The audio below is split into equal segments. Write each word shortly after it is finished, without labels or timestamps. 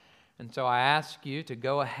And so I ask you to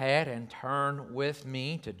go ahead and turn with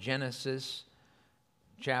me to Genesis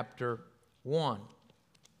chapter 1.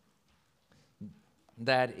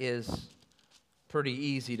 That is pretty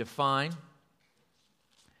easy to find.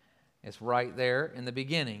 It's right there in the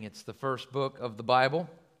beginning. It's the first book of the Bible.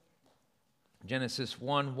 Genesis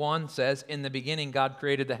 1:1 says, "In the beginning God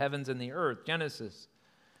created the heavens and the earth." Genesis,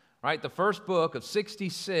 right? The first book of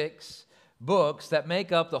 66 books that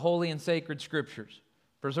make up the holy and sacred Scriptures,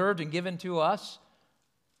 preserved and given to us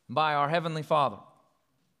by our Heavenly Father.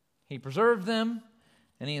 He preserved them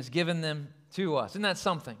and He has given them to us. Isn't that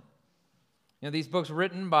something? You know, these books were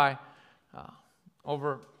written by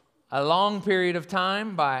over a long period of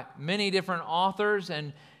time by many different authors,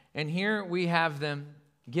 and here we have them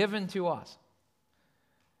given to us.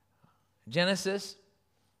 Genesis,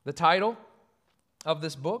 the title of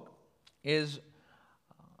this book, is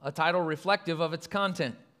a title reflective of its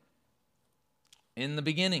content. In the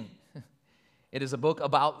beginning. It is a book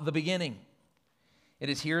about the beginning. It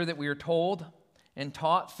is here that we are told and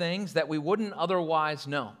taught things that we wouldn't otherwise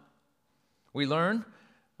know. We learn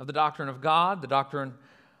of the doctrine of God, the doctrine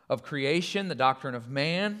of creation, the doctrine of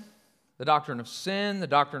man, the doctrine of sin, the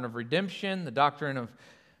doctrine of redemption, the doctrine of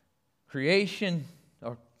creation,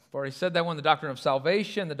 or I've already said that one, the doctrine of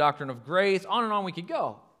salvation, the doctrine of grace, on and on we could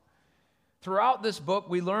go. Throughout this book,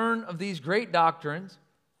 we learn of these great doctrines,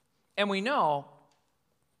 and we know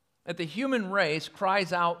that the human race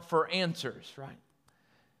cries out for answers, right?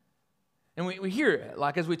 And we hear it,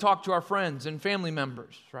 like as we talk to our friends and family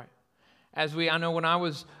members, right? I know when I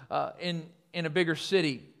was in a bigger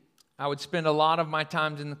city, I would spend a lot of my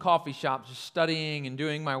time in the coffee shops just studying and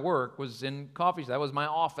doing my work was in coffee shops. That was my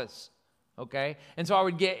office, okay? And so I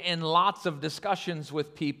would get in lots of discussions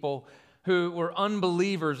with people who were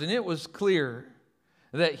unbelievers, and it was clear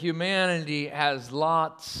that humanity has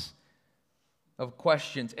lots of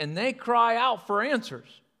questions, and they cry out for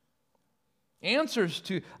answers. Answers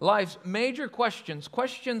to life's major questions.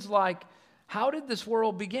 Questions like, how did this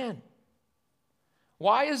world begin?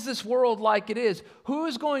 Why is this world like it is? Who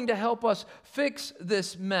is going to help us fix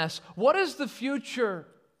this mess? What does the future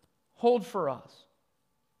hold for us?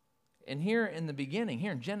 And here in the beginning,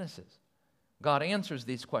 here in Genesis, God answers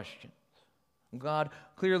these questions. God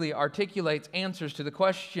clearly articulates answers to the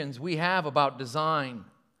questions we have about design.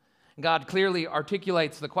 God clearly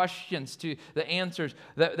articulates the questions to the answers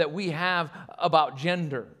that we have about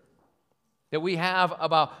gender, that we have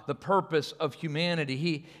about the purpose of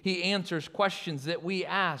humanity. He answers questions that we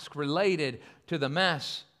ask related to the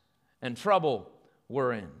mess and trouble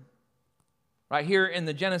we're in. Right here in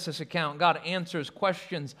the Genesis account, God answers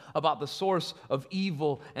questions about the source of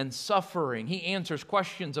evil and suffering. He answers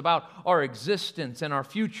questions about our existence and our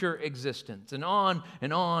future existence, and on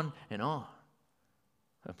and on and on.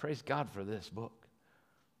 Praise God for this book,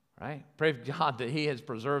 right? Praise God that He has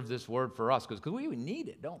preserved this word for us, because we need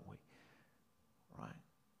it, don't we? Right?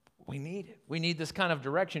 We need it. We need this kind of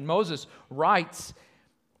direction. Moses writes,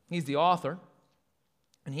 he's the author,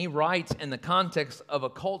 and he writes in the context of a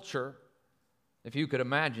culture. If you could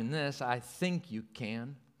imagine this, I think you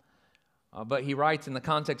can. But he writes in the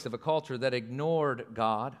context of a culture that ignored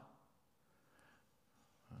God.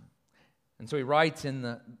 And so he writes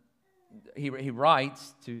he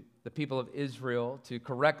writes to the people of Israel to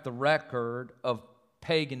correct the record of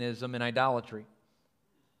paganism and idolatry.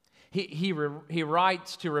 He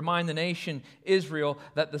writes to remind the nation Israel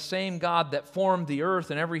that the same God that formed the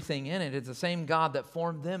earth and everything in it is the same God that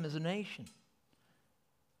formed them as a nation.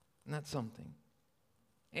 And that's something.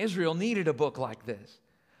 Israel needed a book like this.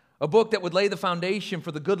 A book that would lay the foundation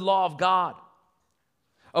for the good law of God.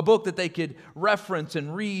 A book that they could reference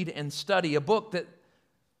and read and study. A book that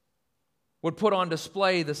would put on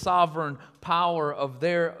display the sovereign power of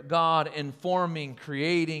their God in forming,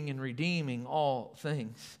 creating, and redeeming all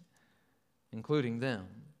things, including them.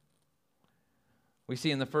 We see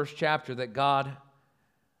in the first chapter that God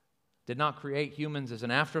did not create humans as an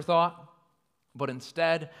afterthought, but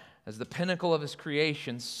instead as the pinnacle of His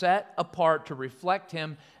creation, set apart to reflect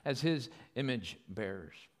Him as His image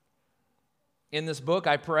bearers. In this book,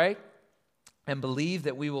 I pray and believe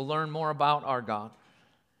that we will learn more about our God,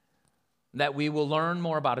 that we will learn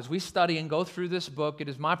more about. As we study and go through this book, it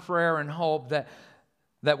is my prayer and hope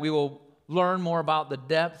that we will learn more about the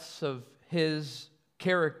depths of His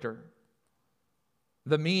character,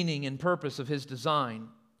 the meaning and purpose of His design,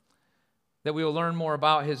 that we will learn more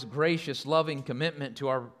about His gracious, loving commitment to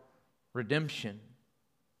our redemption.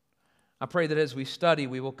 I pray that as we study,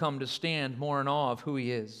 we will come to stand more in awe of who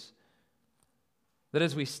He is. That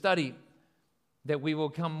as we study, that we will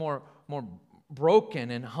become more broken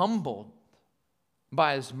and humbled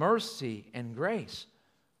by His mercy and grace.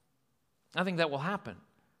 I think that will happen.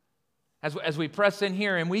 As we press in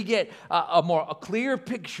here and we get a clear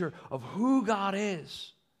picture of who God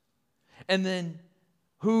is and then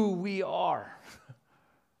who we are,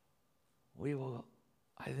 we will,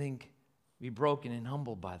 I think, be broken and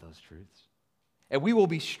humbled by those truths. And we will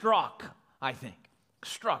be struck, I think,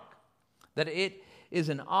 that it is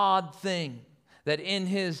an odd thing that in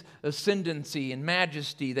His ascendancy and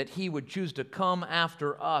majesty that He would choose to come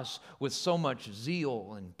after us with so much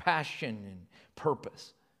zeal and passion and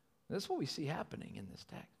purpose. That's what we see happening in this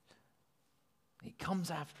text. He comes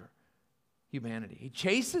after humanity. He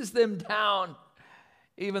chases them down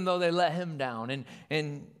even though they let Him down.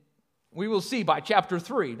 And we will see by chapter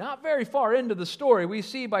 3, not very far into the story, we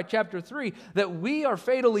see by chapter 3 that we are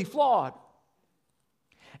fatally flawed.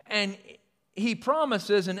 And He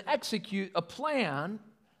promises and executes a plan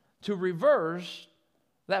to reverse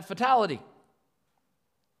that fatality.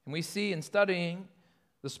 And we see in studying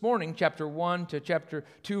this morning, chapter 1 to chapter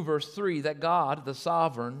 2, verse 3, that God, the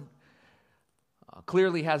sovereign,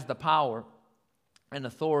 clearly has the power and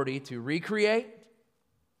authority to recreate,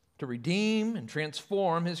 to redeem, and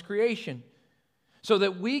transform His creation so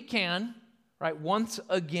that we can, once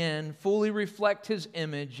again, fully reflect His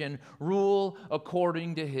image and rule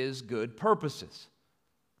according to His good purposes.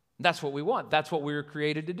 That's what we want. That's what we were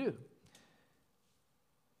created to do.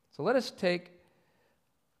 So let us take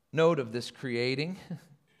note of this creating,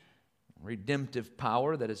 redemptive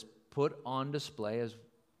power that is put on display as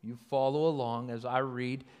you follow along as I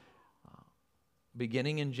read,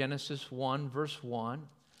 beginning in Genesis 1, verse 1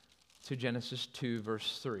 to Genesis 2,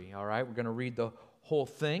 verse 3. All right, we're going to read the whole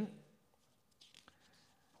thing.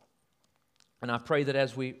 And I pray that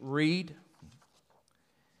as we read,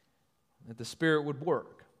 that the Spirit would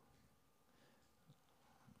work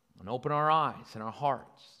and open our eyes and our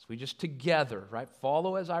hearts. We just together,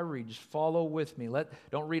 follow as I read. Just follow with me.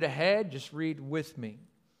 Don't read ahead, just read with me.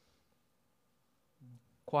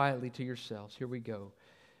 Quietly to yourselves. Here we go.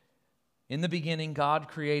 In the beginning, God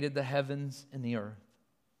created the heavens and the earth.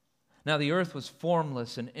 Now the earth was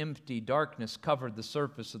formless and empty. Darkness covered the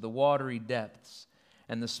surface of the watery depths,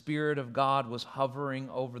 and the Spirit of God was hovering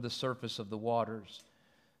over the surface of the waters.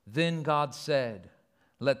 Then God said,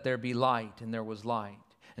 "Let there be light," and there was light.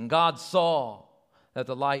 And God saw that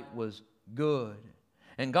the light was good.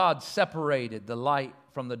 And God separated the light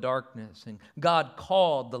from the darkness. And God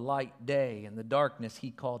called the light day, and the darkness He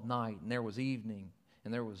called night. And there was evening,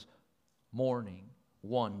 and there was morning,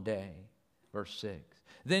 one day. Verse 6.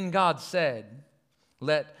 Then God said,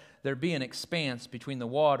 "Let there be an expanse between the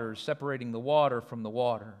waters, separating the water from the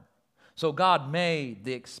water." So God made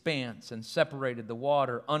the expanse and separated the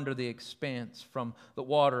water under the expanse from the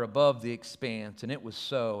water above the expanse, and it was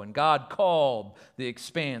so. And God called the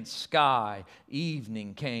expanse sky.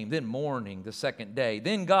 Evening came, then morning, the second day.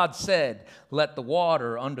 Then God said, "Let the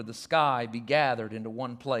water under the sky be gathered into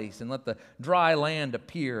one place, and let the dry land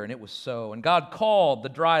appear," and it was so. And God called the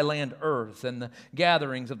dry land earth, and the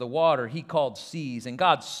gatherings of the water He called seas. And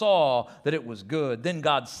God saw that it was good. Then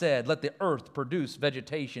God said, "Let the earth produce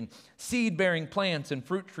vegetation, seed-bearing plants and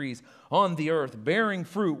fruit trees on the earth, bearing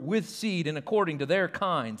fruit with seed and according to their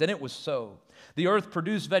kinds." And it was so. The earth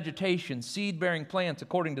produced vegetation, seed-bearing plants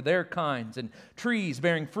according to their kinds, and trees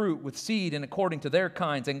bearing fruit with seed and according to their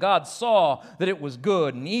kinds. And God saw that it was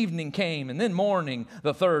good, and evening came, and then morning,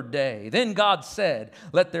 the third day. Then God said,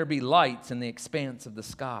 "Let there be lights in the expanse of the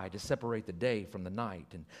sky to separate the day from the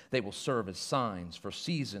night, and they will serve as signs for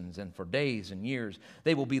seasons and for days and years.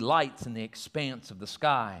 They will be lights in the expanse of the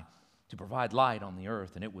sky to provide light on the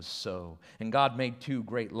earth," and it was so. And God made two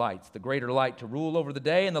great lights, the greater light to rule over the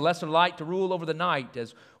day and the lesser light to rule over the night,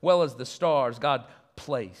 as well as the stars. God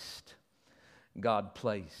placed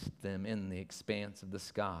them in the expanse of the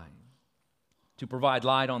sky to provide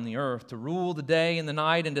light on the earth, to rule the day and the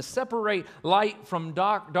night, and to separate light from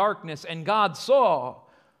darkness. And God saw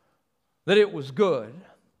that it was good.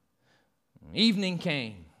 Evening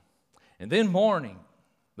came, and then morning,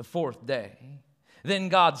 the fourth day. Then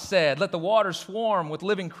God said, "Let the waters swarm with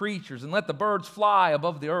living creatures, and let the birds fly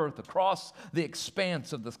above the earth across the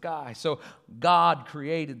expanse of the sky." So God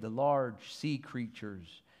created the large sea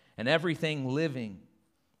creatures and everything living,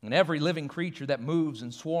 and every living creature that moves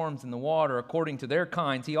and swarms in the water according to their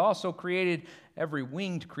kinds. He also created every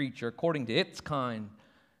winged creature according to its kind.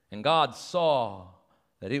 And God saw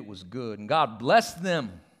that it was good. And God blessed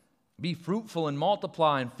them. "Be fruitful and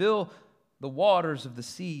multiply, and fill the waters of the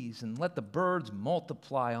seas, and let the birds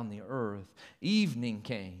multiply on the earth." Evening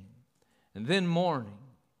came, and then morning,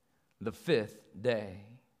 the fifth day.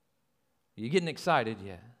 Are you getting excited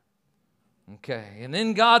yet? Okay, and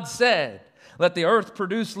then God said, let the earth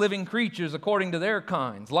produce living creatures according to their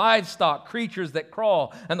kinds, livestock, creatures that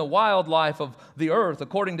crawl, and the wildlife of the earth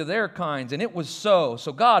according to their kinds. And it was so.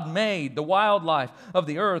 So God made the wildlife of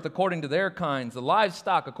the earth according to their kinds, the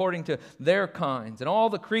livestock according to their kinds, and all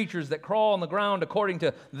the creatures that crawl on the ground according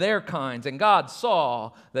to their kinds. And God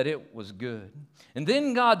saw that it was good. And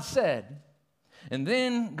then God said,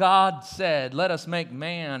 let us make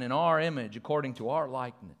man in our image according to our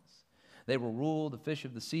likeness. They will rule the fish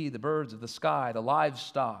of the sea, the birds of the sky, the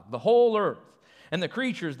livestock, the whole earth, and the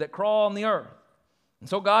creatures that crawl on the earth. And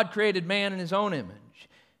so God created man in his own image.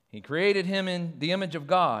 He created him in the image of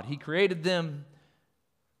God. He created them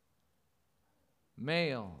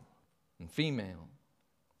male and female.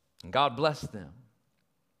 And God blessed them.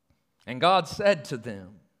 And God said to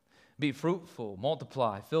them, be fruitful,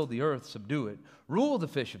 multiply, fill the earth, subdue it, rule the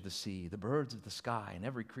fish of the sea, the birds of the sky, and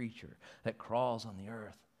every creature that crawls on the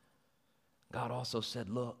earth. God also said,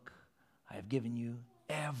 look, I have given you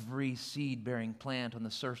every seed-bearing plant on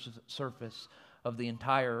the surface of the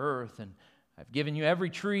entire earth, and I've given you every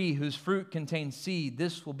tree whose fruit contains seed.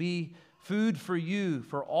 This will be food for you,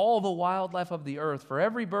 for all the wildlife of the earth, for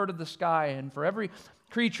every bird of the sky, and for every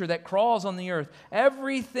creature that crawls on the earth.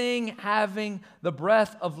 Everything having the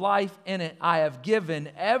breath of life in it, I have given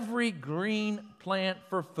every green plant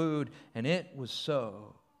for food. And it was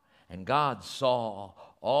so. And God saw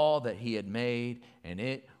all that he had made, and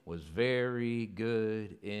it was very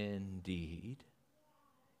good indeed.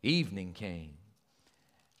 Evening came,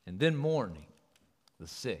 and then morning, the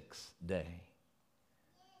sixth day.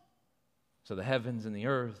 So the heavens and the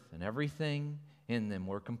earth and everything in them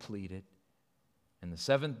were completed. And the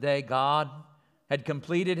seventh day, God had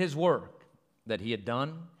completed his work that he had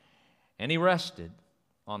done, and he rested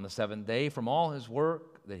on the seventh day from all his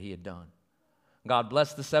work that he had done. God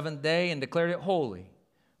blessed the seventh day and declared it holy,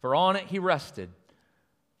 for on it he rested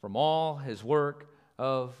from all his work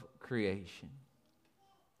of creation.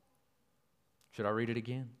 Should I read it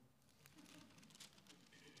again?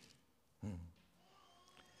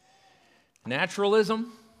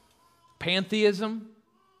 Naturalism, pantheism,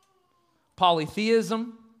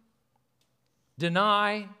 polytheism,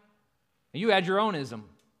 deny, you add your own ism,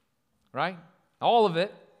 right? All of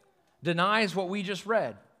it denies what we just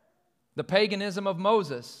read. The paganism of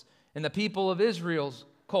Moses and the people of Israel's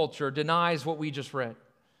culture denies what we just read.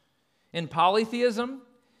 In polytheism,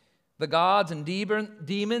 the gods and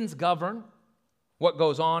demons govern what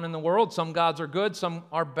goes on in the world. Some gods are good, some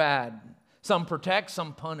are bad. Some protect,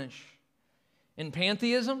 some punish. In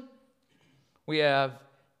pantheism, we have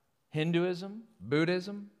Hinduism,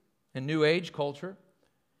 Buddhism, and New Age culture.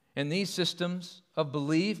 In these systems of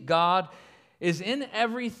belief, God is in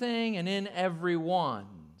everything and in everyone.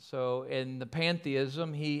 So in the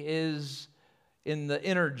pantheism, he is in the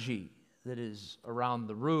energy that is around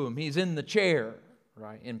the room. He's in the chair,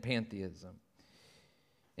 right, in pantheism.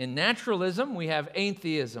 In naturalism, we have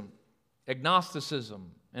atheism,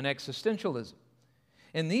 agnosticism, and existentialism.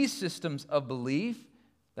 In these systems of belief,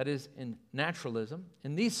 that is in naturalism,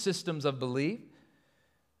 in these systems of belief,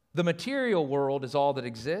 the material world is all that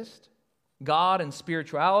exists. God and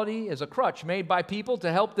spirituality is a crutch made by people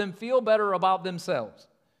to help them feel better about themselves.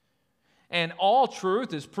 And all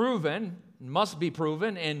truth is proven, must be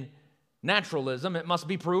proven in naturalism. It must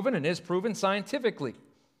be proven and is proven scientifically.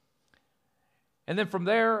 And then from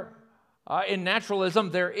there, in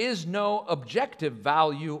naturalism, there is no objective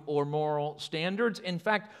value or moral standards. In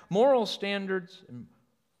fact, moral standards,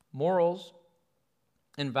 morals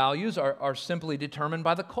and values are simply determined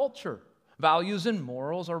by the culture. Values and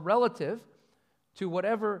morals are relative to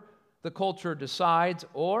whatever the culture decides,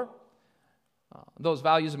 or those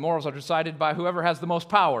values and morals are decided by whoever has the most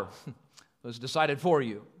power. It was decided for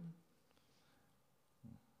you.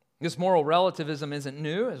 This moral relativism isn't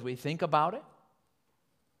new as we think about it.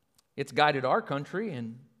 It's guided our country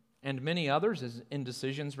and many others in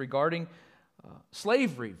decisions regarding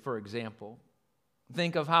slavery, for example.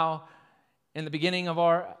 Think of how, in the beginning of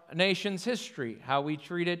our nation's history, how we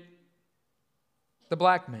treated the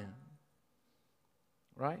black man,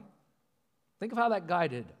 right? Think of how that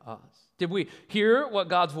guided us. Did we hear what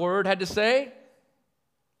God's word had to say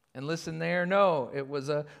and listen there? No, it was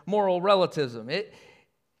a moral relativism.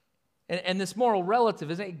 And this moral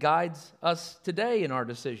relativism, it guides us today in our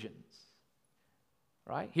decisions,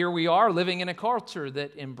 right? Here we are living in a culture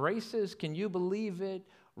that embraces, can you believe it,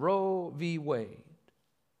 Roe v. Wade,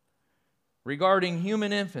 regarding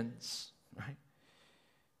human infants, right?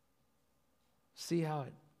 See how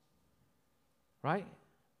it, right?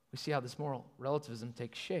 We see how this moral relativism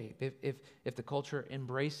takes shape. If the culture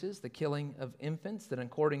embraces the killing of infants, then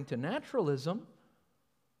according to naturalism,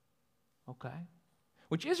 okay?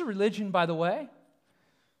 Which is a religion, by the way,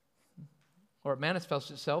 or it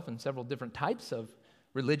manifests itself in several different types of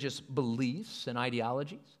religious beliefs and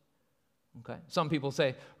ideologies. Okay. Some people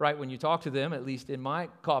say, right, when you talk to them, at least in my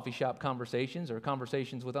coffee shop conversations or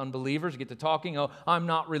conversations with unbelievers, get to talking, oh, I'm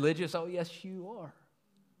not religious. Oh, yes, you are.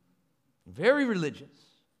 Very religious.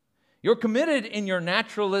 You're committed in your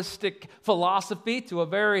naturalistic philosophy to a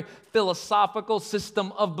very philosophical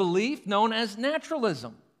system of belief known as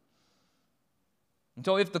naturalism. And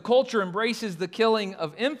so if the culture embraces the killing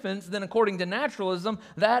of infants, then according to naturalism,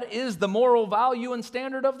 that is the moral value and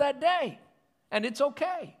standard of that day. And it's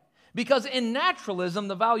okay. Because in naturalism,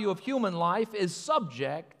 the value of human life is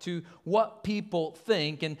subject to what people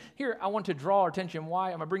think. And here, I want to draw our attention.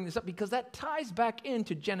 Why am I bringing this up? Because that ties back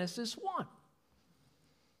into Genesis 1.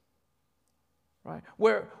 Right?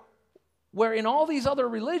 Where in all these other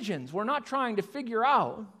religions, we're not trying to figure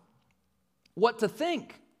out what to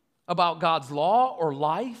think about God's law or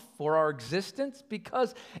life or our existence,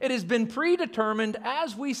 because it has been predetermined,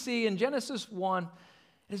 as we see in Genesis 1, it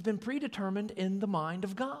has been predetermined in the mind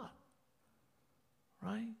of God.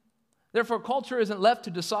 Right? Therefore, culture isn't left to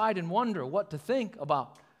decide and wonder what to think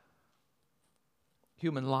about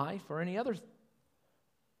human life or any other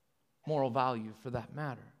moral value for that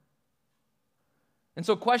matter. And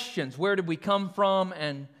so questions, where did we come from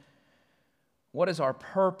and what is our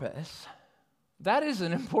purpose? That is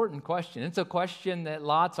an important question. It's a question that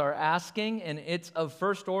lots are asking, and it's of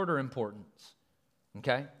first order importance.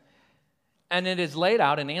 Okay? And it is laid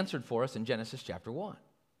out and answered for us in Genesis chapter 1.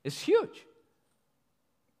 It's huge.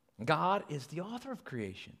 God is the author of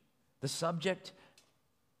creation, the subject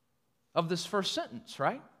of this first sentence,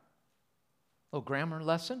 right? Little grammar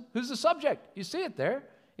lesson. Who's the subject? You see it there.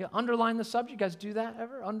 You underline the subject. You guys do that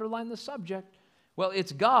ever? Underline the subject. Well,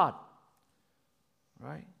 it's God,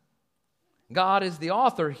 right? God is the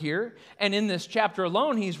author here, and in this chapter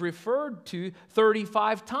alone, he's referred to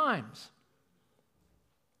 35 times.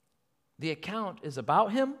 The account is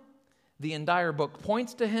about him. The entire book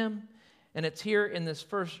points to him. And it's here in this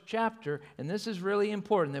first chapter, and this is really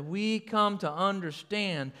important, that we come to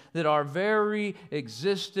understand that our very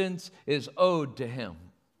existence is owed to him.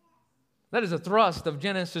 That is a thrust of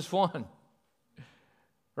Genesis 1.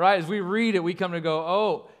 Right? As we read it, we come to go,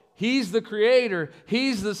 oh, he's the creator.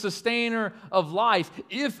 He's the sustainer of life.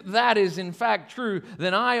 If that is in fact true,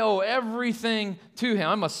 then I owe everything to him.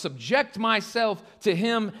 I must subject myself to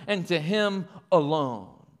him and to him alone.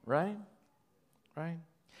 Right? Right?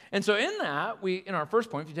 And so in that, in our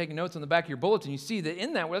first point, if you're taking notes on the back of your bulletin, you see that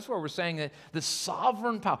in that, that's where we're saying that the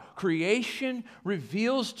sovereign power, creation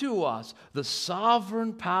reveals to us the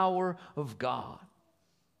sovereign power of God.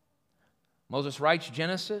 Moses writes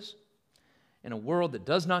Genesis in a world that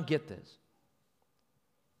does not get this.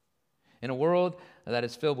 In a world that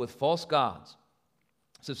is filled with false gods.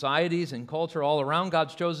 Societies and culture all around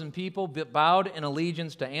God's chosen people bowed in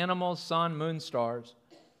allegiance to animals, sun, moon, stars.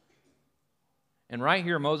 And right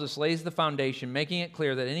here, Moses lays the foundation, making it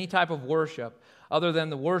clear that any type of worship other than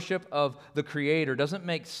the worship of the Creator doesn't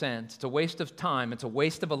make sense. It's a waste of time. It's a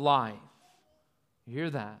waste of a life. You hear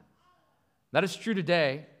that? That is true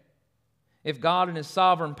today. If God in His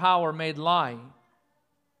sovereign power made light,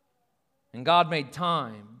 and God made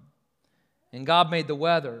time, and God made the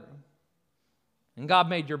weather, and God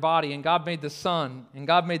made your body, and God made the sun, and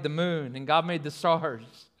God made the moon, and God made the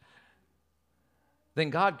stars, then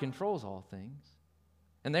God controls all things.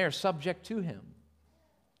 And they are subject to Him.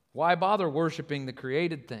 Why bother worshiping the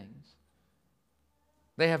created things?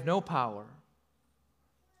 They have no power.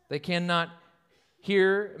 They cannot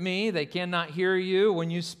hear me. They cannot hear you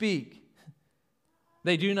when you speak.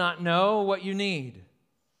 They do not know what you need.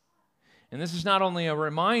 And this is not only a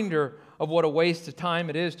reminder of what a waste of time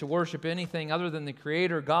it is to worship anything other than the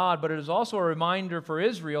Creator God, but it is also a reminder for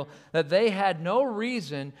Israel that they had no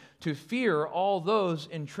reason to fear all those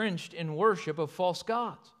entrenched in worship of false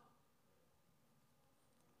gods.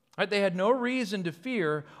 Right? They had no reason to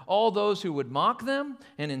fear all those who would mock them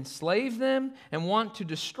and enslave them and want to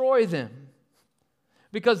destroy them.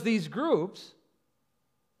 Because these groups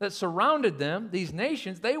that surrounded them, these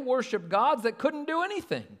nations, they worshiped gods that couldn't do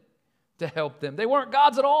anything to help them. They weren't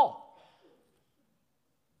gods at all.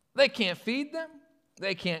 They can't feed them,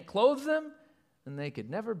 they can't clothe them, and they could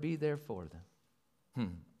never be there for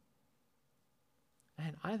them.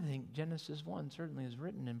 And I think Genesis 1 certainly is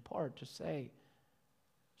written in part to say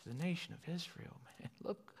to the nation of Israel, man,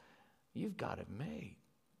 look, you've got it made.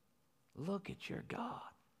 Look at your God.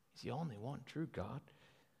 He's the only one true God.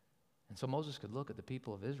 And so Moses could look at the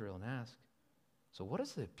people of Israel and ask, so what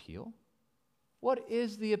is the appeal? What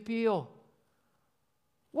is the appeal?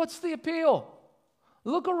 What's the appeal?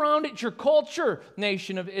 Look around at your culture,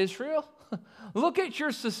 nation of Israel. Look at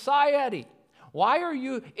your society. Why are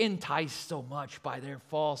you enticed so much by their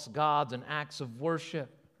false gods and acts of worship,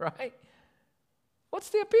 right? What's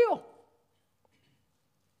the appeal?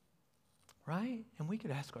 Right? And we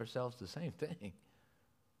could ask ourselves the same thing,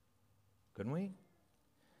 couldn't we?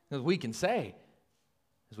 Because we can say,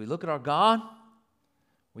 as we look at our God,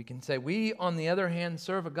 we can say, we, on the other hand,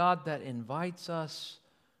 serve a God that invites us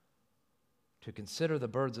to consider the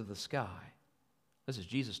birds of the sky. This is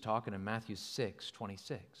Jesus talking in Matthew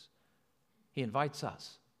 6:26. He invites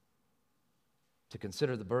us to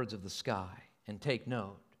consider the birds of the sky and take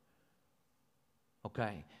note.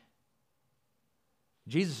 Okay.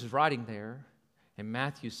 Jesus is writing there in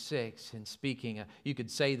Matthew 6 and speaking. You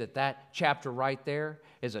could say that chapter right there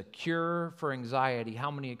is a cure for anxiety.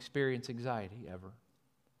 How many experience anxiety ever?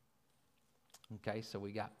 Okay, so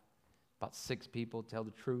we got about 6 people tell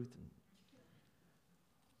the truth.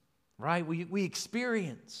 Right? We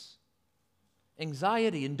experience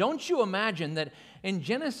anxiety. And don't you imagine that in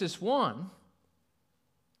Genesis 1,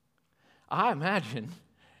 I imagine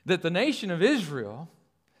that the nation of Israel,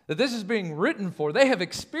 that this is being written for, they have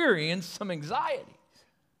experienced some anxiety.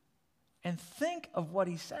 And think of what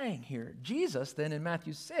he's saying here. Jesus then in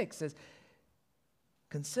Matthew 6 says,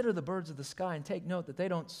 consider the birds of the sky and take note that they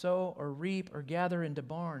don't sow or reap or gather into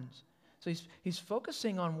barns. So he's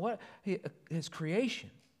focusing on his creation.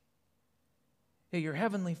 Hey, your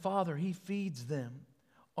heavenly Father, He feeds them.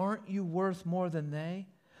 Aren't you worth more than they?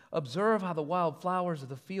 Observe how the wild flowers of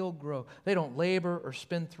the field grow. They don't labor or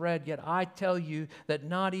spin thread, yet I tell you that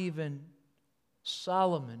not even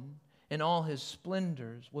Solomon in all his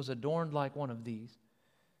splendors was adorned like one of these.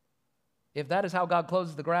 If that is how God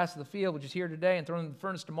clothes the grass of the field, which is here today and thrown in the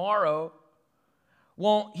furnace tomorrow,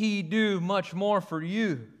 won't He do much more for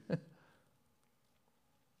you?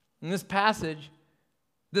 In this passage,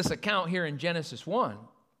 this account here in Genesis 1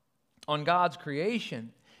 on God's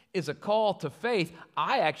creation is a call to faith.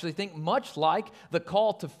 I actually think much like the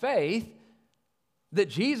call to faith that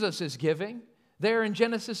Jesus is giving there in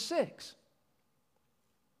Genesis 6.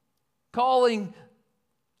 Calling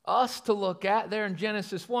us to look at there in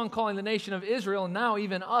Genesis 1, calling the nation of Israel, and now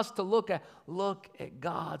even us to look at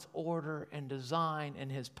God's order and design and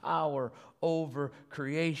His power over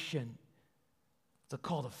creation. It's a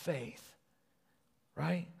call to faith.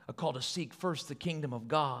 Right? A call to seek first the kingdom of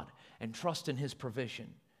God and trust in His provision.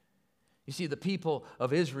 You see, the people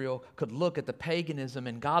of Israel could look at the paganism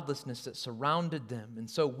and godlessness that surrounded them, and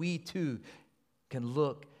so we too can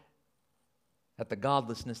look at the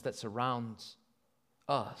godlessness that surrounds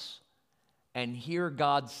us and hear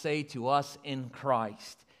God say to us in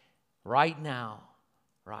Christ right now,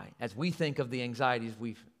 right, as we think of the anxieties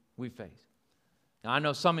we face. Now, I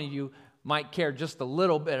know some of you might care just a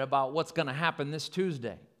little bit about what's going to happen this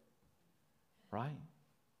Tuesday, right?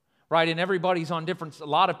 Right, and everybody's on a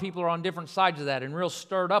lot of people are on different sides of that and real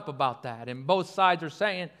stirred up about that. And both sides are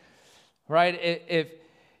saying, right,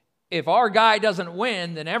 if our guy doesn't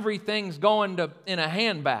win, then everything's going in a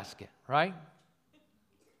handbasket, right?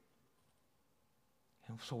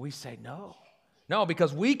 And so we say no. No,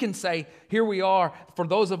 because we can say, here we are, for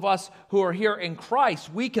those of us who are here in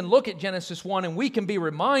Christ, we can look at Genesis 1 and we can be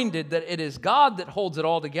reminded that it is God that holds it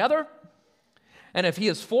all together. And if He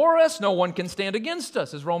is for us, no one can stand against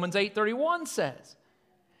us, as Romans 8:31 says.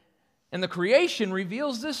 And the creation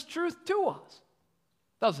reveals this truth to us,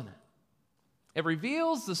 doesn't it? It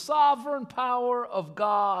reveals the sovereign power of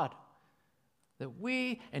God.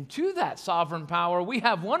 And to that sovereign power, we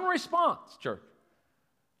have one response, church.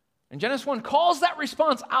 And Genesis 1 calls that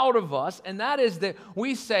response out of us, and that is that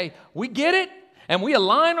we say, we get it, and we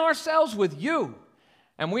align ourselves with You.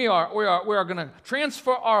 And we are going to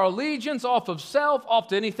transfer our allegiance off of self, off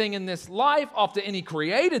to anything in this life, off to any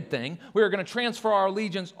created thing. We are going to transfer our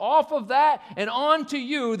allegiance off of that and on to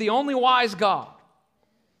You, the only wise God.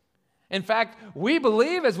 In fact, we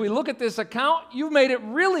believe as we look at this account, you've made it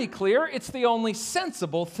really clear it's the only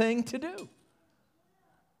sensible thing to do.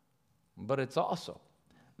 But it's also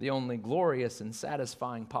the only glorious and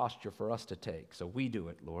satisfying posture for us to take. So we do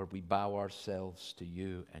it, Lord. We bow ourselves to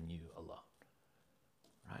You and You alone.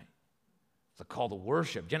 Right? It's a call to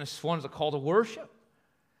worship. Genesis 1 is a call to worship.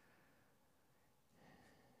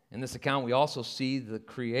 In this account, we also see the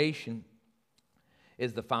creation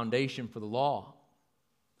is the foundation for the law.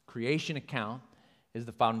 Creation account is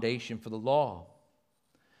the foundation for the law.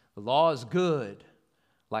 The law is good,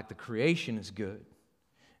 like the creation is good.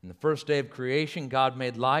 In the first day of creation, God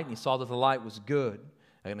made light, and He saw that the light was good.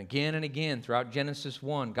 And again throughout Genesis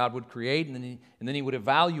 1, God would create, and then He would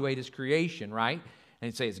evaluate His creation, right? And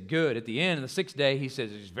he'd say it's good. At the end of the sixth day, he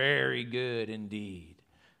says it's very good indeed.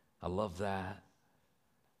 I love that.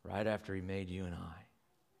 Right after he made you and I.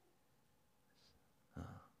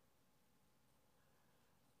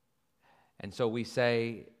 And so we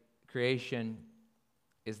say creation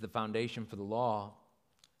is the foundation for the law.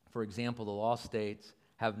 For example, the law states,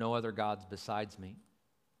 have no other gods besides me.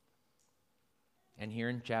 And here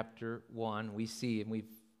in chapter 1, we see, and we've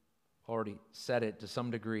already said it to some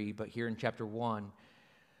degree, but here in chapter 1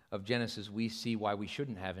 of Genesis, we see why we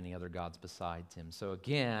shouldn't have any other gods besides him. So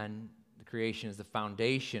again, the creation is the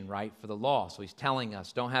foundation, right, for the law. So he's telling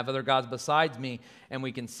us, don't have other gods besides me. And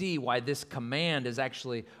we can see why this command is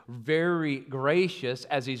actually very gracious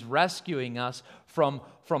as he's rescuing us from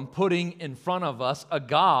putting in front of us a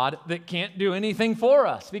God that can't do anything for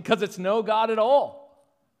us because it's no God at all.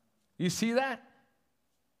 You see that?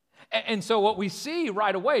 And so what we see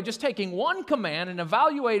right away, just taking one command and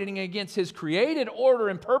evaluating against his created order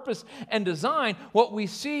and purpose and design, what we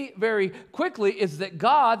see very quickly is that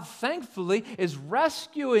God, thankfully, is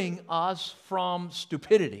rescuing us from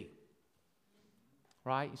stupidity.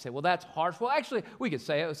 Right? You say, well, that's harsh. Well, actually, we could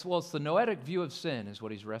say, it's the noetic view of sin is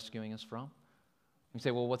what he's rescuing us from. You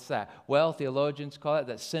say, well, what's that? Well, theologians call it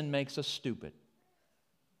that sin makes us stupid.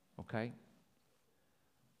 Okay?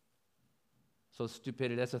 So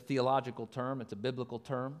stupidity, that's a theological term. It's a biblical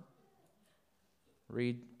term.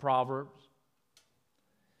 Read Proverbs.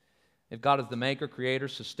 If God is the maker, creator,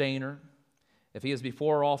 sustainer, if he is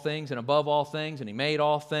before all things and above all things, and he made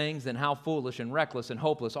all things, then how foolish and reckless and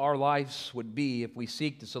hopeless our lives would be if we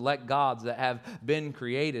seek to select gods that have been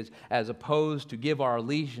created as opposed to give our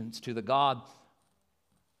allegiance to the God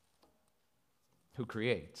who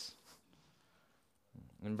creates.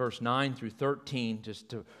 In verse 9 through 13, just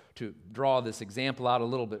to draw this example out a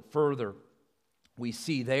little bit further, we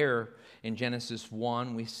see there in Genesis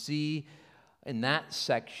 1, we see in that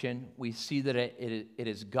section, we see that it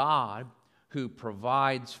is God who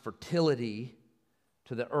provides fertility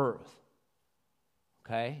to the earth.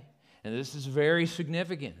 Okay? And this is very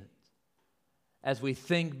significant as we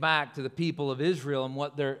think back to the people of Israel and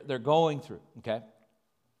what they're going through. Okay?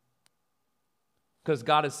 Because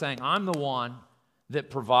God is saying, I'm the one that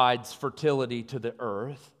provides fertility to the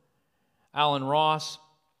earth. Alan Ross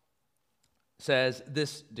says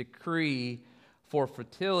this decree for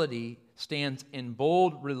fertility stands in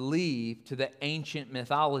bold relief to the ancient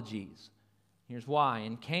mythologies. Here's why.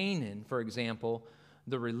 In Canaan, for example,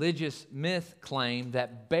 the religious myth claimed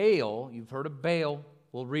that Baal, you've heard of Baal,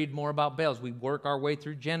 we'll read more about Baal as we work our way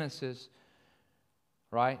through Genesis,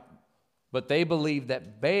 right? But they believed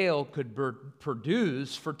that Baal could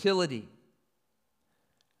produce fertility.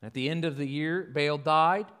 At the end of the year, Baal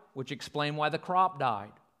died, which explained why the crop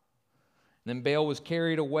died. And then Baal was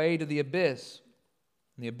carried away to the abyss.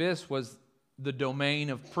 And the abyss was the domain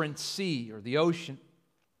of Prince Sea, or the ocean.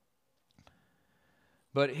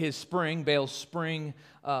 But his spring, Baal's spring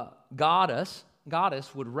goddess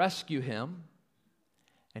would rescue him,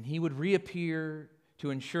 and he would reappear to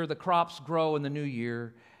ensure the crops grow in the new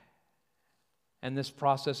year. And this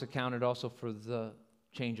process accounted also for the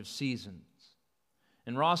change of seasons.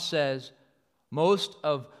 And Ross says most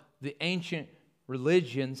of the ancient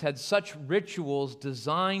religions had such rituals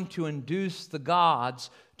designed to induce the gods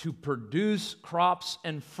to produce crops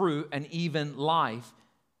and fruit and even life.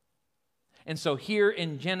 And so here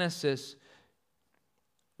in Genesis,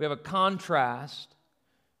 we have a contrast,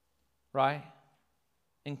 right?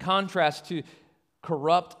 In contrast to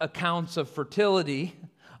corrupt accounts of fertility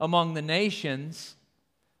among the nations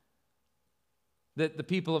that the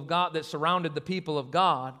people of God, that surrounded the people of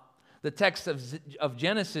God, the text of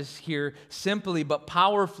Genesis here simply but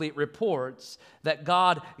powerfully reports that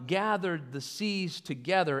God gathered the seas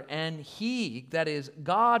together, and he, that is,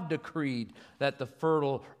 God decreed that the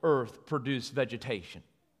fertile earth produce vegetation.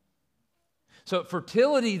 So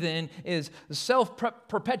fertility then is a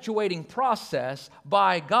self-perpetuating process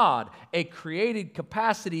by God, a created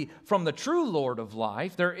capacity from the true Lord of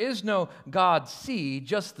life. There is no God seed,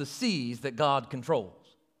 just the seas that God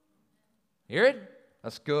controls. Hear it?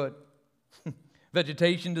 That's good.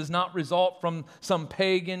 Vegetation does not result from some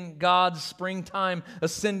pagan god's springtime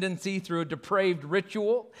ascendancy through a depraved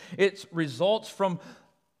ritual. It results from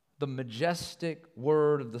the majestic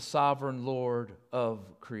word of the sovereign Lord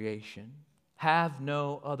of creation. Have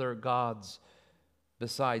no other gods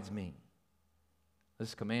besides me.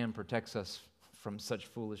 This command protects us from such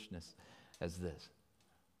foolishness as this.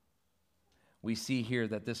 We see here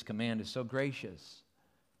that this command is so gracious.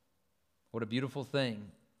 What a beautiful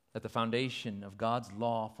thing that the foundation of God's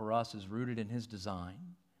law for us is rooted in his design.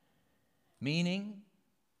 Meaning,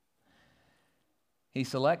 he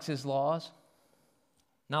selects his laws,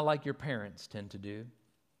 Not like your parents tend to do.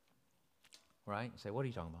 Right? You say, what are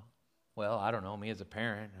you talking about? Well, I don't know. Me as a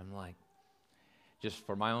parent, I'm like, just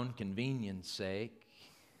for my own convenience sake,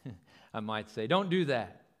 I might say, don't do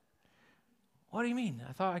that. What do you mean?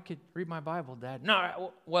 I thought I could read my Bible, Dad.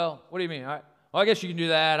 No, well, what do you mean? Well, I guess you can do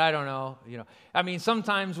that. I don't know. I mean,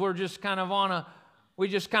 sometimes we're just kind of we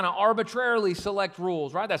just kind of arbitrarily select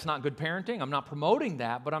rules, right? That's not good parenting. I'm not promoting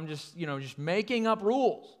that, but I'm just, just making up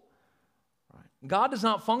rules. Right? God does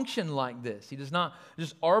not function like this. He does not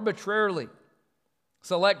just arbitrarily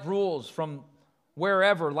select rules from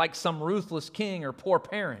wherever, like some ruthless king or poor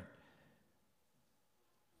parent.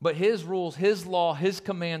 But His rules, His law, His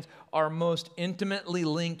commands are most intimately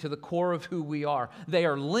linked to the core of who we are. They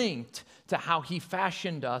are linked to how He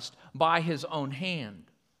fashioned us by His own hand.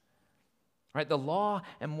 Right? The law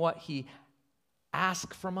and what He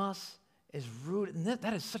asks from us is rooted, and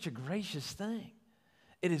that is such a gracious thing.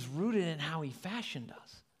 It is rooted in how He fashioned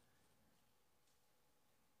us.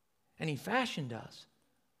 And He fashioned us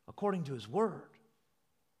according to His Word.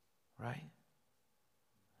 Right?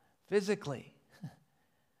 Physically,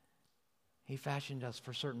 He fashioned us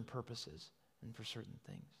for certain purposes and for certain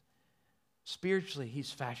things. Spiritually,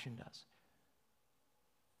 He's fashioned us.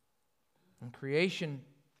 And creation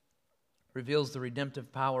reveals the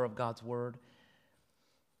redemptive power of God's Word.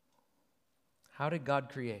 How did God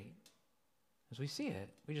create? As we see it,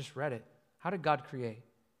 we just read it. How did God create?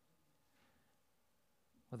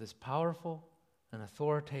 With His powerful and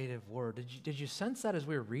authoritative Word. Did you sense that as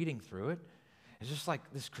we were reading through it? It's just like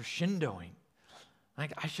this crescendoing.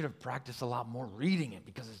 Like, I should have practiced a lot more reading it,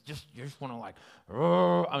 because it's just, you just want to like,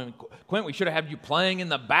 Quint, we should have had you playing in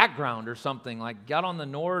the background or something, like got on the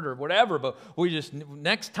Nord or whatever, but we just,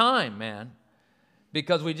 next time, man,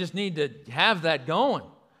 because we just need to have that going.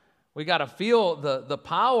 We got to feel the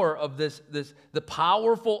power of the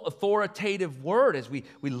powerful, authoritative Word as we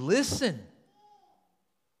listen.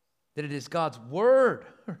 That it is God's Word,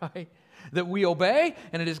 right, that we obey,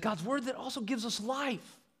 and it is God's Word that also gives us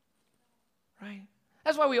life, right?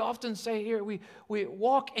 That's why we often say here, we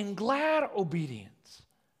walk in glad obedience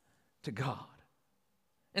to God.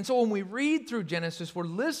 And so when we read through Genesis, we're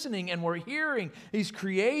listening and we're hearing He's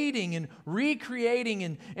creating and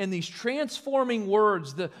recreating and these transforming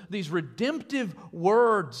words, these redemptive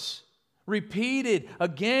words repeated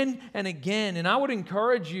again and again. And I would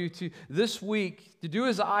encourage you to, this week, to do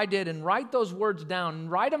as I did and write those words down,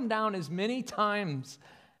 and write them down as many times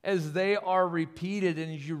as they are repeated,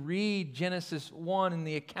 and as you read Genesis 1 in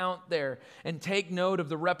the account there, and take note of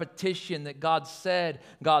the repetition that God said.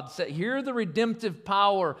 Hear the redemptive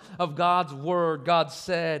power of God's Word. God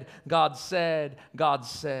said, God said, God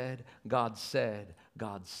said, God said,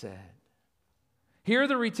 God said. Hear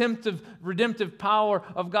the redemptive power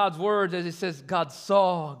of God's Word as it says, God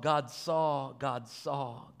saw, God saw, God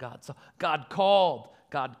saw, God saw. God called,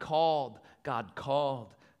 God called, God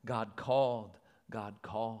called, God called. God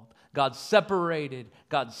called. God separated.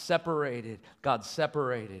 God separated. God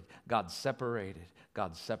separated. God separated.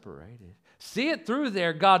 God separated. See it through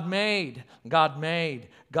there. God made. God made.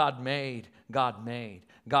 God made. God made.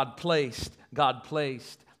 God placed. God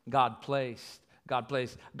placed. God placed. God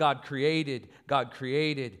placed. God created. God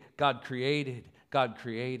created. God created. God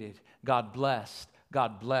created. God blessed.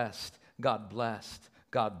 God blessed. God blessed.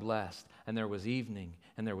 God blessed. And there was evening,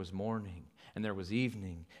 and there was morning, and there was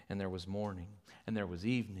evening, and there was morning. And there was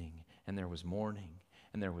evening, and there was morning,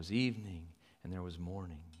 and there was evening, and there was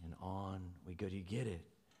morning, and on we go. Do you get it?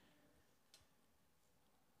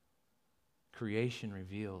 Creation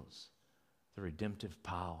reveals the redemptive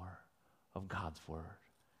power of God's Word.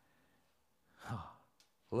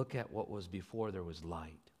 Look at what was before there was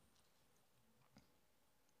light.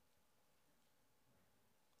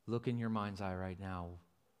 Look in your mind's eye right now,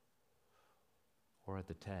 or at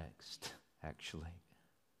the text, actually.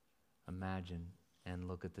 Imagine and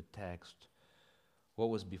look at the text. What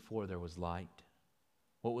was before there was light?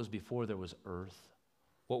 What was before there was earth?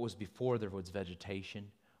 What was before there was vegetation?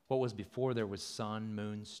 What was before there was sun,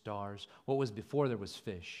 moon, stars? What was before there was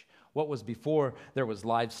fish? What was before there was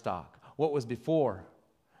livestock? What was before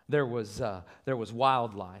there was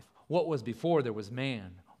wildlife? What was before there was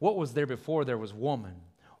man? What was there before there was woman?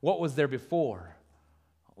 What was there before?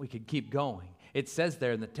 We could keep going. It says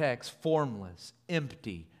there in the text, formless,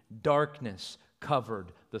 empty, darkness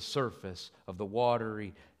covered the surface of the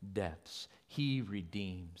watery depths. He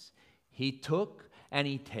redeems. He took and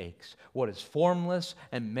He takes what is formless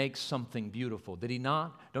and makes something beautiful. Did He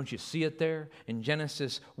not? Don't you see it there in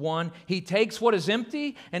Genesis 1? He takes what is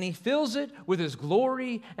empty and He fills it with His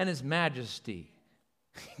glory and His majesty.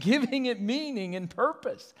 giving it meaning and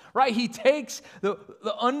purpose, right? He takes the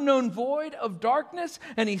unknown void of darkness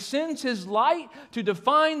and He sends His light to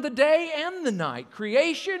define the day and the night.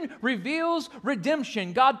 Creation reveals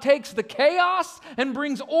redemption. God takes the chaos and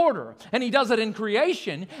brings order, and He does it in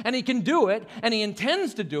creation, and He can do it, and He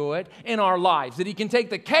intends to do it in our lives, that He can take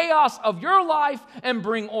the chaos of your life and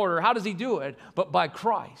bring order. How does He do it? But by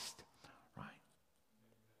Christ, right?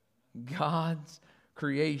 God's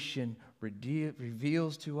creation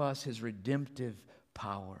reveals to us His redemptive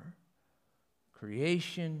power.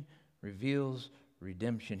 Creation reveals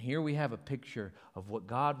redemption. Here we have a picture of what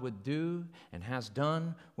God would do and has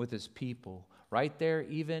done with His people. Right there,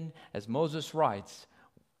 even as Moses writes,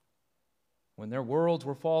 when their worlds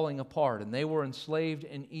were falling apart and they were enslaved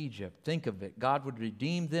in Egypt, think of it. God would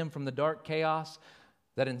redeem them from the dark chaos,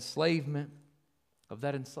 that enslavement,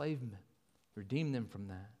 redeem them from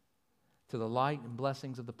that, to the light and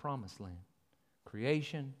blessings of the promised land.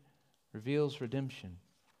 Creation reveals redemption.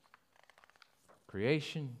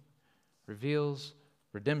 Creation reveals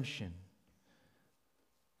redemption.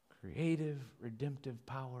 Creative, redemptive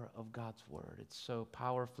power of God's Word. It's so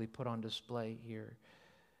powerfully put on display here.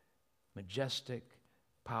 Majestic,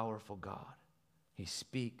 powerful God. He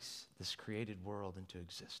speaks this created world into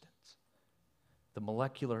existence. The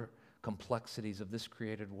molecular complexities of this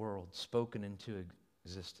created world spoken into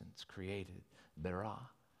existence, created, bara,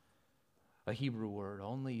 a Hebrew word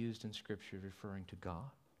only used in Scripture referring to God.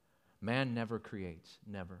 Man never creates,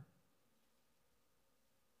 never.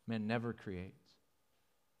 Man never creates.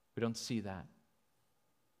 We don't see that.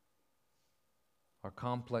 Our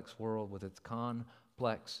complex world with its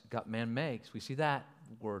complex God man makes, we see that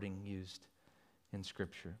wording used in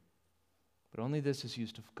Scripture. But only this is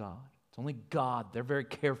used of God. It's only God. They're very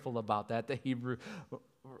careful about that. The Hebrew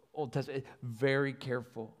Old Testament, very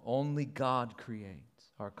careful. Only God creates.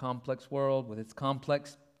 Our complex world with its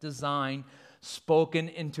complex design spoken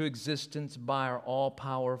into existence by our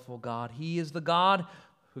all-powerful God. He is the God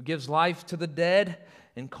who gives life to the dead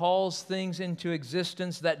and calls things into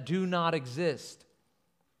existence that do not exist.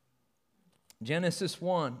 Genesis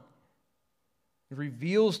 1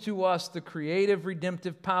 reveals to us the creative,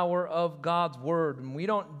 redemptive power of God's Word. And we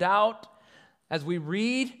don't doubt, as we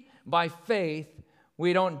read by faith,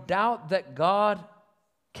 we don't doubt that God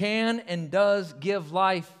can and does give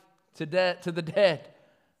life to the dead,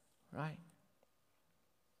 right?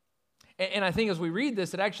 And I think as we read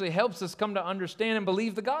this, it actually helps us come to understand and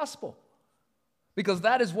believe the gospel, because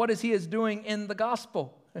that is what He is doing in the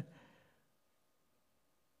gospel.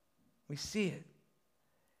 We see it.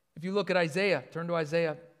 If you look at Isaiah, turn to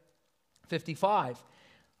Isaiah 55.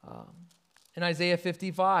 In Isaiah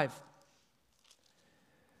 55,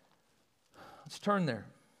 let's turn there.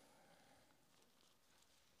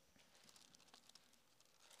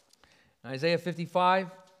 In Isaiah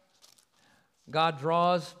 55, God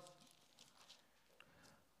draws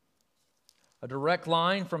a direct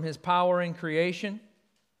line from His power in creation,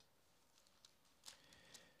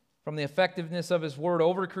 from the effectiveness of His Word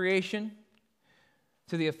over creation,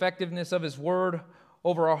 to the effectiveness of His Word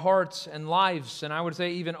over our hearts and lives, and I would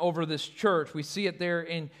say even over this church. We see it there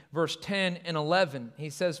in verse 10 and 11. He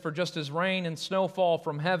says, "For just as rain and snow fall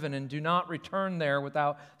from heaven and do not return there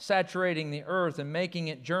without saturating the earth and making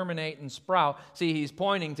it germinate and sprout." See, He's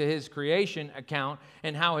pointing to His creation account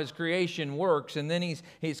and how His creation works, and then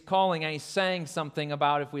he's calling and He's saying something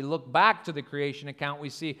about, if we look back to the creation account, we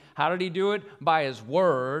see, how did He do it? By His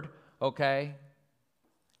Word, okay?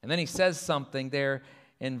 And then He says something there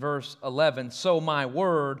in verse 11, "So my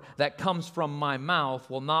word that comes from my mouth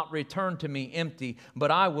will not return to me empty,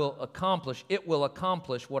 but it will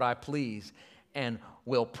accomplish what I please and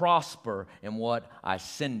will prosper in what I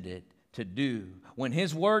send it to do." When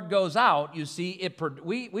His word goes out, you see,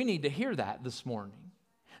 we need to hear that this morning.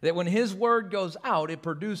 That when His word goes out, it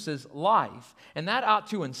produces life. And that ought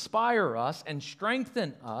to inspire us and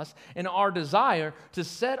strengthen us in our desire to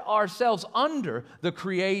set ourselves under the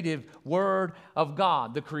creative Word of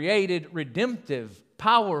God, the created, redemptive,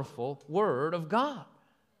 powerful Word of God.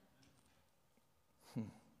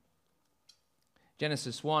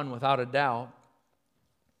 Genesis 1, without a doubt,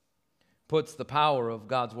 puts the power of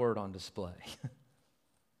God's Word on display,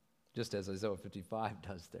 just as Isaiah 55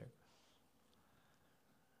 does there.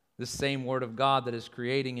 This same Word of God that is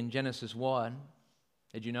creating in Genesis 1,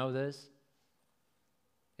 did you know this?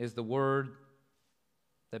 Is the Word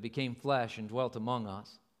that became flesh and dwelt among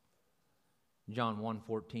us. John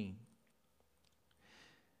 1:14.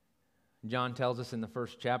 John tells us in the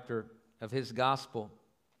first chapter of his gospel,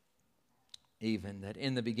 even, that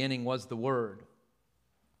in the beginning was the Word,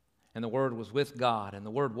 and the Word was with God, and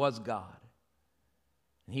the Word was God.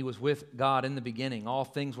 He was with God in the beginning. All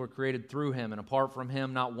things were created through him, and apart from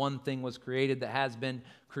him, not one thing was created that has been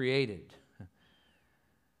created.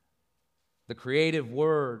 The creative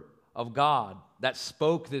word of God that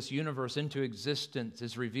spoke this universe into existence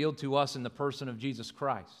is revealed to us in the person of Jesus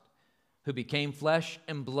Christ, who became flesh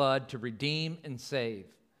and blood to redeem and save.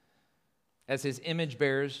 As his image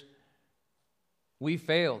bearers, we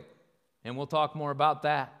failed, and we'll talk more about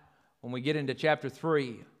that when we get into chapter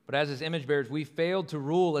 3. But as his image bearers, we failed to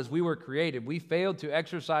rule as we were created. We failed to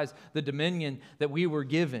exercise the dominion that we were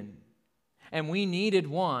given. And we needed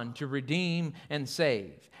one to redeem and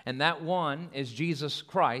save. And that one is Jesus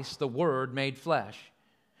Christ, the Word made flesh.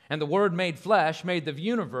 And the Word made flesh made the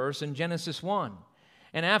universe in Genesis 1.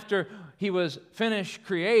 And after he was finished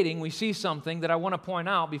creating, we see something that I want to point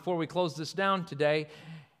out before we close this down today.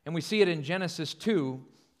 And we see it in Genesis 2,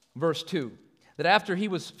 verse 2. That after he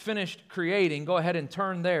was finished creating, go ahead and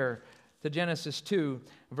turn there to Genesis 2,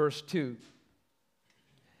 verse 2.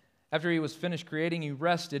 After he was finished creating, he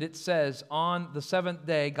rested. It says, on the seventh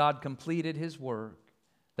day, God completed his work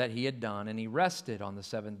that he had done, and he rested on the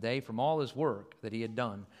seventh day from all his work that he had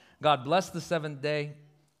done. God blessed the seventh day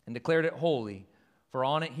and declared it holy, for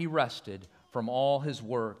on it he rested from all his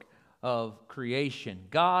work of creation.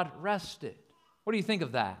 God rested. What do you think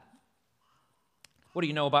of that? What do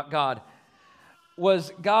you know about God?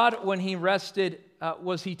 Was God, when he rested,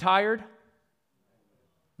 was he tired?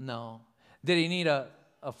 No. Did he need a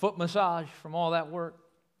foot massage from all that work?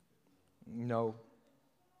 No.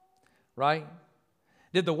 Right?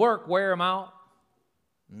 Did the work wear him out?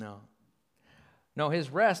 No. No, his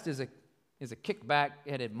rest is a kickback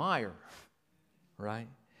and admire. Right?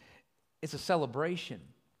 It's a celebration.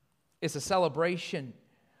 It's a celebration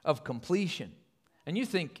of completion. And you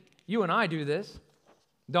think you and I do this,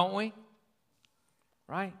 don't we?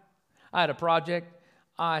 Right? I had a project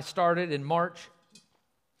I started in March,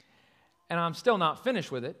 and I'm still not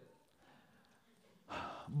finished with it.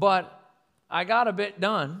 But I got a bit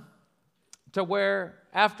done to where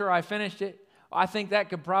after I finished it, I think that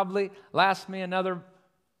could probably last me another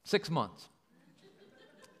 6 months.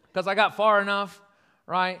 Because I got far enough,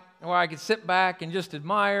 right, where I could sit back and just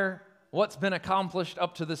admire what's been accomplished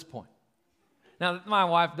up to this point. Now, my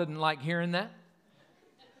wife doesn't like hearing that.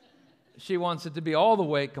 She wants it to be all the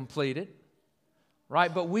way completed,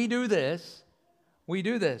 right? But we do this. We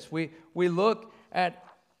do this. We look at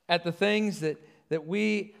the things that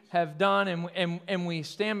we have done, and we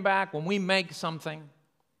stand back when we make something.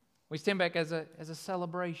 We stand back as a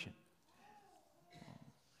celebration.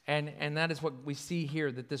 And that is what we see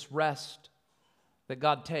here, that this rest that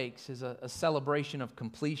God takes is a celebration of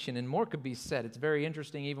completion. And more could be said. It's very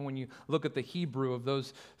interesting even when you look at the Hebrew of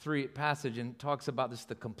those three passages, and it talks about this,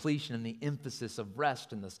 the completion and the emphasis of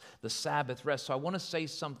rest and the Sabbath rest. So I want to say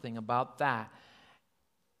something about that.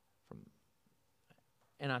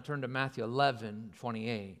 And I turn to Matthew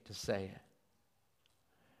 11:28 to say it.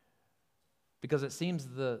 Because it seems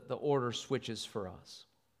the order switches for us.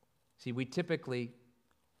 See, we typically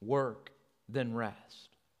work, then rest.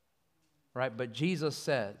 Right? But Jesus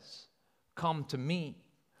says, come to me,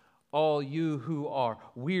 all you who are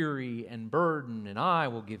weary and burdened, and I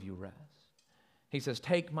will give you rest. He says,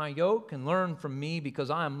 take my yoke and learn from me, because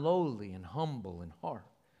I am lowly and humble in heart,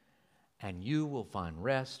 and you will find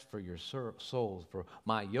rest for your souls. For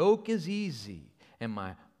my yoke is easy and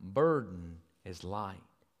my burden is light.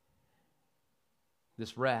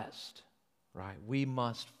 This rest, right, we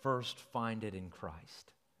must first find it in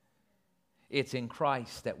Christ. It's in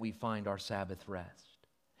Christ that we find our Sabbath rest.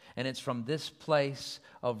 And it's from this place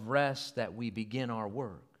of rest that we begin our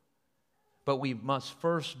work. But we must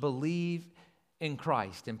first believe in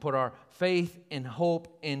Christ and put our faith and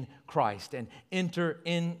hope in Christ and enter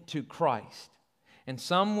into Christ. And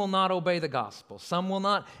some will not obey the gospel. Some will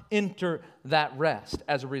not enter that rest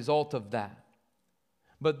as a result of that.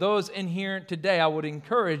 But those in here today, I would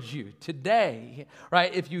encourage you today,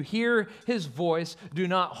 right? If you hear his voice, do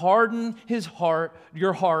not harden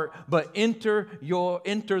your heart, but enter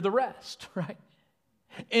the rest, right?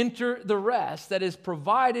 Enter the rest that is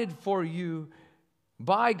provided for you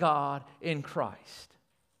by God in Christ.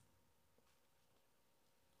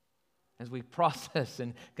 As we process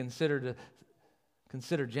and consider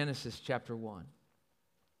Genesis chapter 1,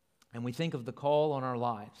 and we think of the call on our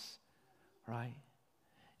lives, right?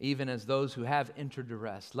 Even as those who have entered the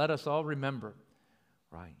rest, let us all remember,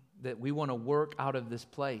 right, that we want to work out of this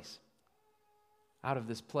place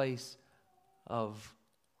of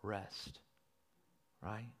rest,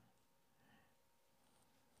 right?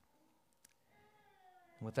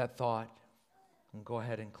 And with that thought, I'll go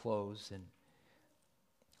ahead and close, and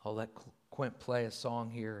I'll let Quint play a song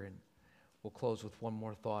here, and We'll close with one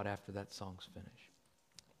more thought after that song's finished.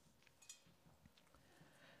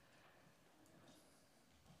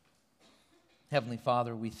 Heavenly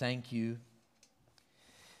Father, we thank you.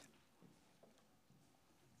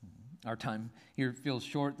 Our time here feels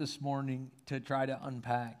short this morning to try to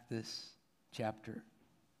unpack this chapter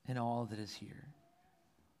and all that is here.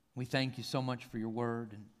 We thank you so much for your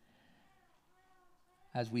word. And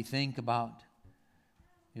as we think about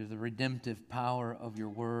the redemptive power of your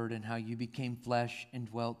word and how you became flesh and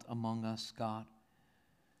dwelt among us, God,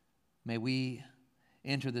 may we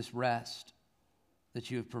enter this rest that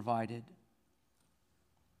you have provided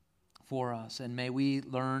for us, and may we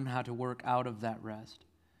learn how to work out of that rest.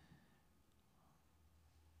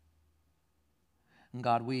 And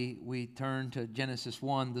God, we turn to Genesis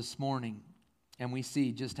 1 this morning, and we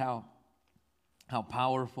see just how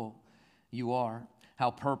powerful you are,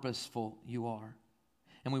 how purposeful you are.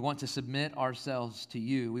 And we want to submit ourselves to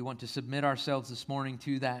you. We want to submit ourselves this morning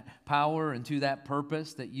to that power and to that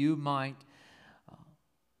purpose, that you might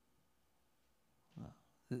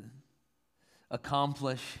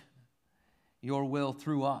accomplish your will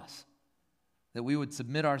through us. That we would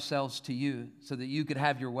submit ourselves to you so that you could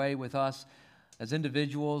have your way with us as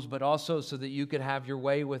individuals, but also so that you could have your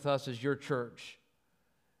way with us as your church.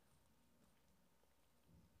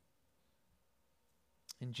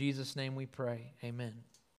 In Jesus' name we pray. Amen.